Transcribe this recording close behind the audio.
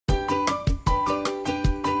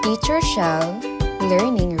Teacher Shell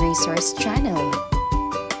Learning Resource Channel.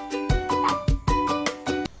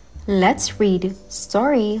 Let's read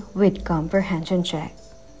Story with Comprehension Check.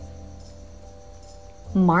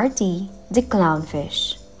 Marty the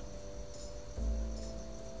Clownfish.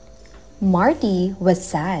 Marty was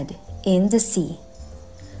sad in the sea.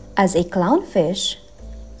 As a clownfish,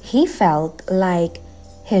 he felt like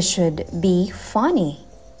he should be funny.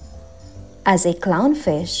 As a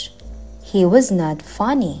clownfish, he was not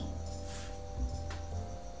funny.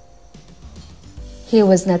 He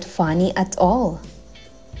was not funny at all.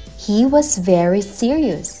 He was very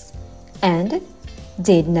serious and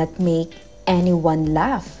did not make anyone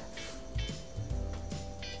laugh.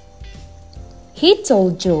 He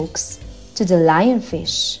told jokes to the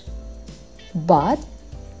lionfish, but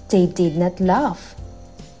they did not laugh.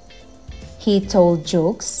 He told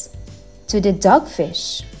jokes to the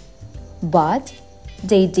dogfish, but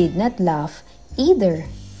they did not laugh either.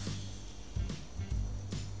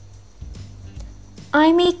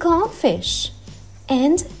 I'm a clownfish,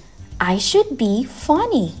 and I should be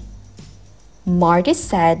funny, Marty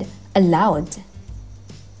said aloud.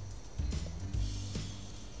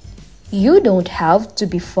 You don't have to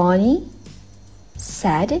be funny,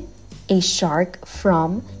 said a shark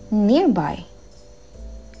from nearby.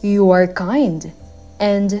 You are kind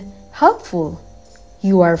and helpful.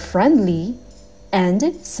 You are friendly and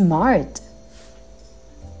smart.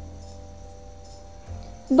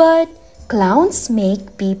 But clowns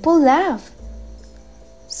make people laugh.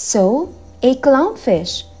 So a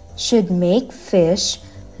clownfish should make fish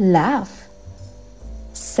laugh,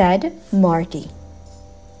 said Marty.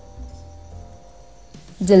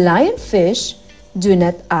 The lionfish do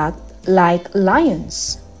not act like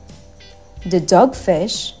lions. The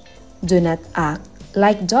dogfish do not act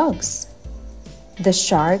like dogs, the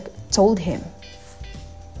shark told him.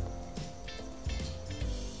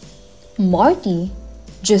 Marty,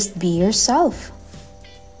 just be yourself.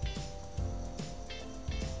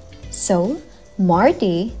 So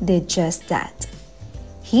Marty did just that.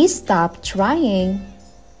 He stopped trying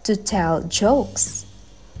to tell jokes.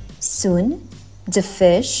 Soon, the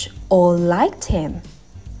fish all liked him.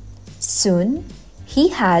 Soon, he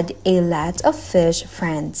had a lot of fish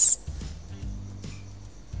friends.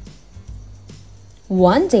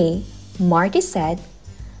 One day, Marty said,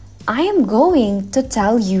 I am going to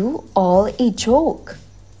tell you all a joke.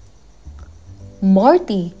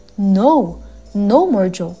 Marty, no more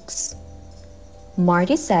jokes.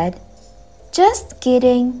 Marty said, just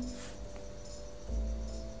kidding.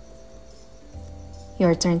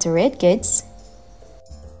 Your turn to read, kids.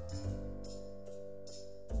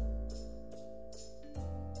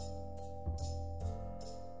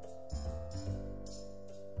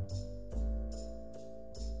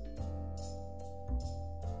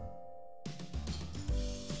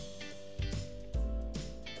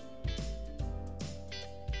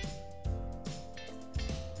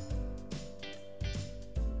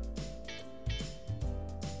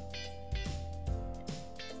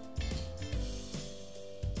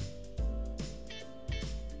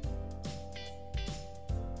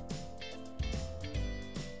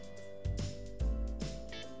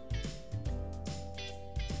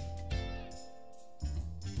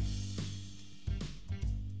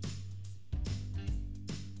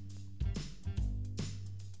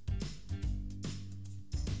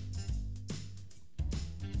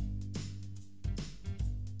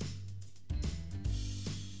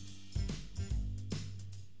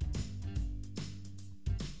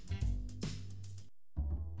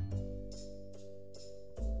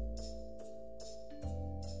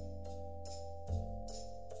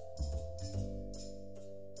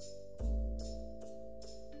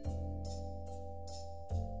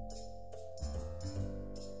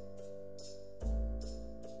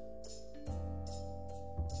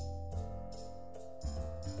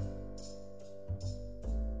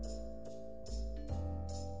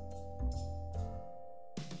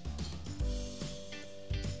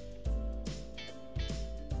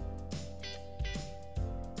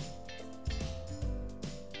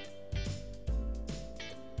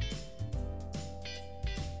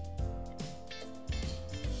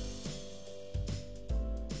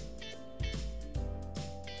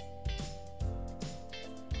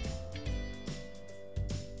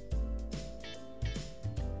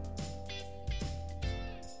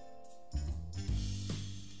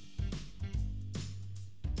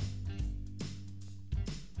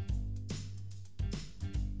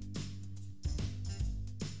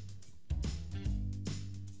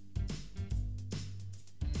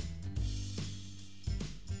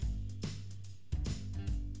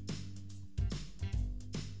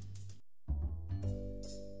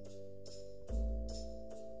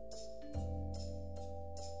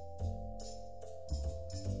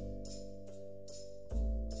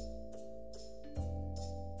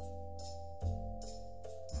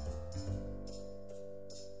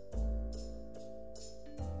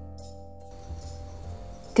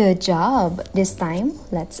 Good job! This time,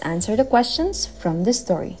 let's answer the questions from the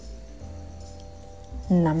story.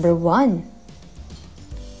 Number 1.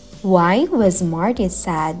 Why was Marty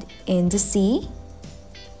sad in the sea?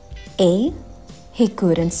 A. He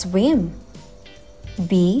couldn't swim.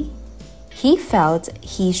 B. He felt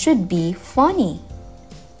he should be funny.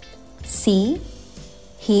 C.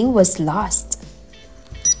 He was lost.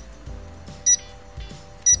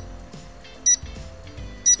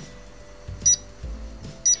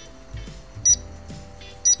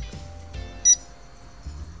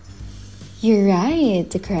 You're right.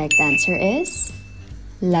 The correct answer is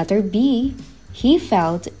letter B. He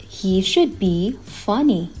felt he should be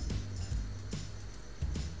funny.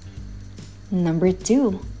 Number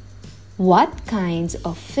 2. What kind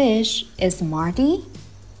of fish is Marty?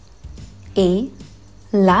 A.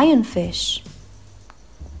 Lionfish.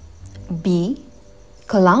 B.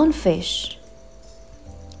 Clownfish.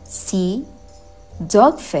 C.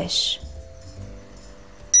 Dogfish.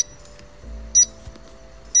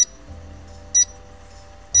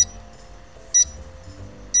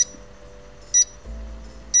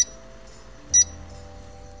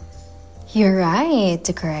 You're right.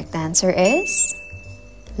 The correct answer is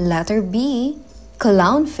letter B,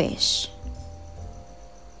 clownfish.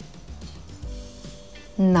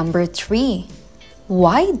 Number 3.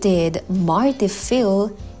 Why did Marty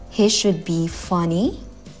feel he should be funny?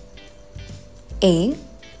 A.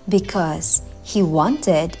 Because he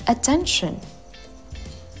wanted attention.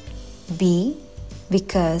 B.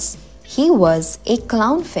 Because he was a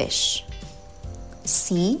clownfish.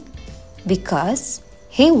 C. Because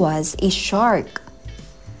he was a shark.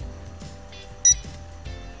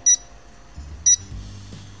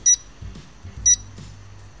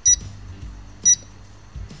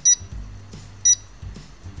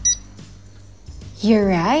 You're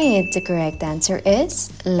right. The correct answer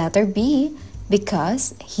is letter B,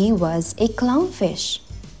 because he was a clownfish.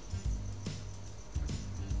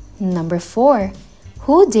 Number 4.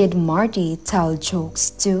 Who did Marty tell jokes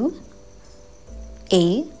to?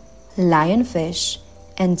 A. Lionfish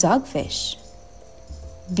and dogfish.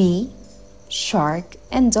 B. Shark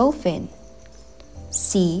and dolphin.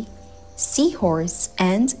 C. Seahorse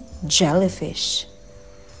and jellyfish.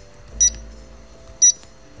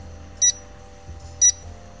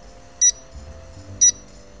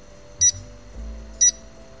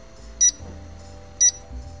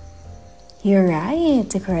 You're right.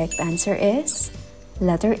 The correct answer is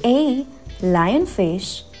letter A,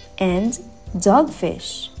 lionfish and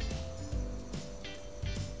dogfish.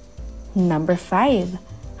 Number 5.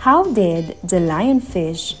 How did the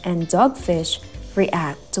lionfish and dogfish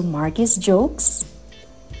react to Marty's jokes?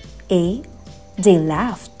 A. They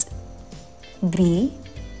laughed. B.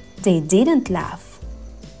 They didn't laugh.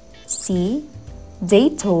 C. They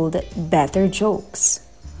told better jokes.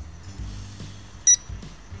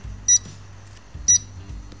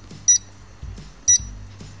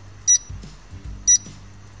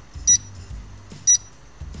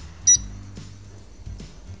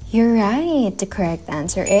 You're right. The correct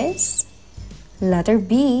answer is letter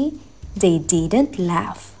B, they didn't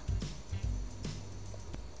laugh.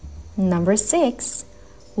 Number 6.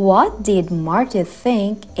 What did Marty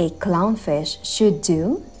think a clownfish should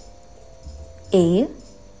do? A.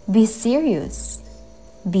 Be serious.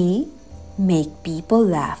 B. Make people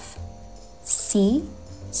laugh. C.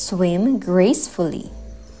 Swim gracefully.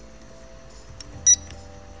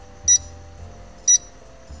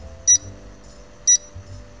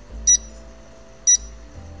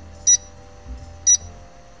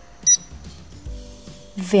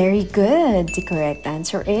 Very good. The correct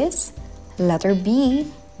answer is letter B,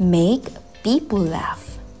 make people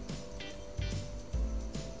laugh.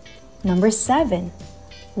 Number 7.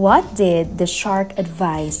 What did the shark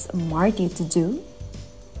advise Marty to do?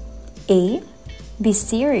 A. Be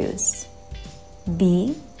serious.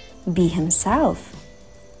 B. Be himself.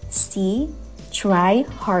 C. Try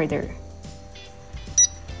harder.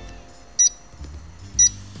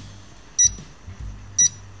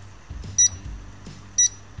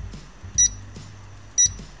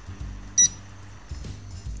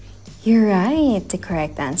 You're right. The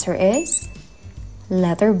correct answer is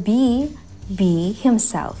letter B, be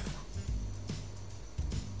himself.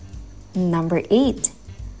 Number 8.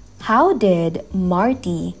 How did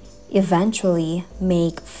Marty eventually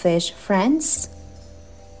make fish friends?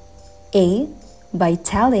 A. By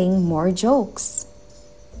telling more jokes.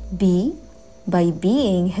 B. By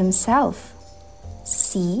being himself.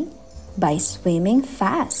 C. By swimming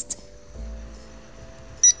fast.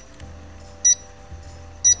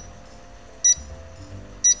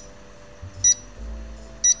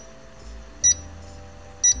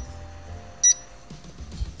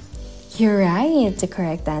 You're right. The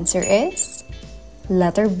correct answer is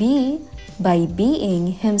letter B, by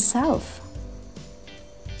being himself.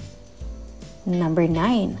 Number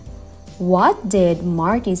 9. What did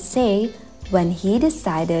Marty say when he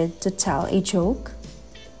decided to tell a joke?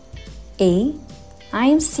 A. I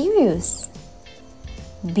am serious.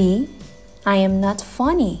 B. I am not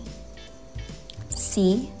funny.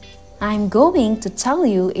 C. I'm going to tell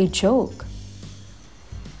you a joke.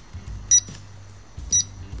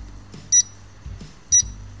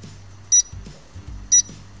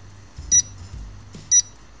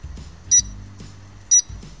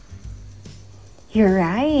 You're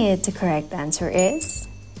right. The correct answer is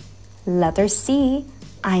letter C.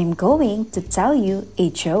 I'm going to tell you a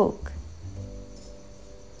joke.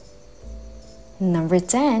 Number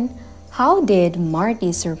 10. How did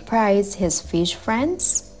Marty surprise his fish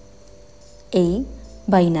friends? A.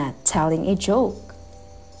 By not telling a joke.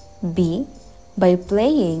 B. By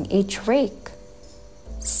playing a trick.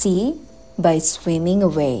 C. By swimming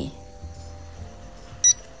away.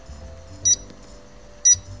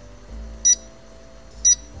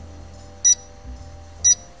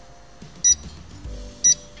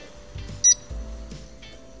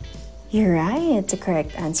 You're right. The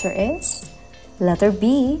correct answer is letter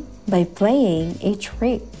B, by playing a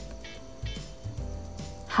trick.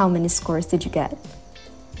 How many scores did you get?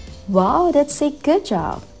 Wow, that's a good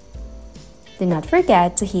job. Do not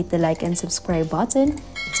forget to hit the like and subscribe button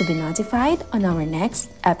to be notified on our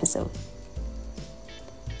next episode.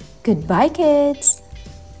 Goodbye, kids!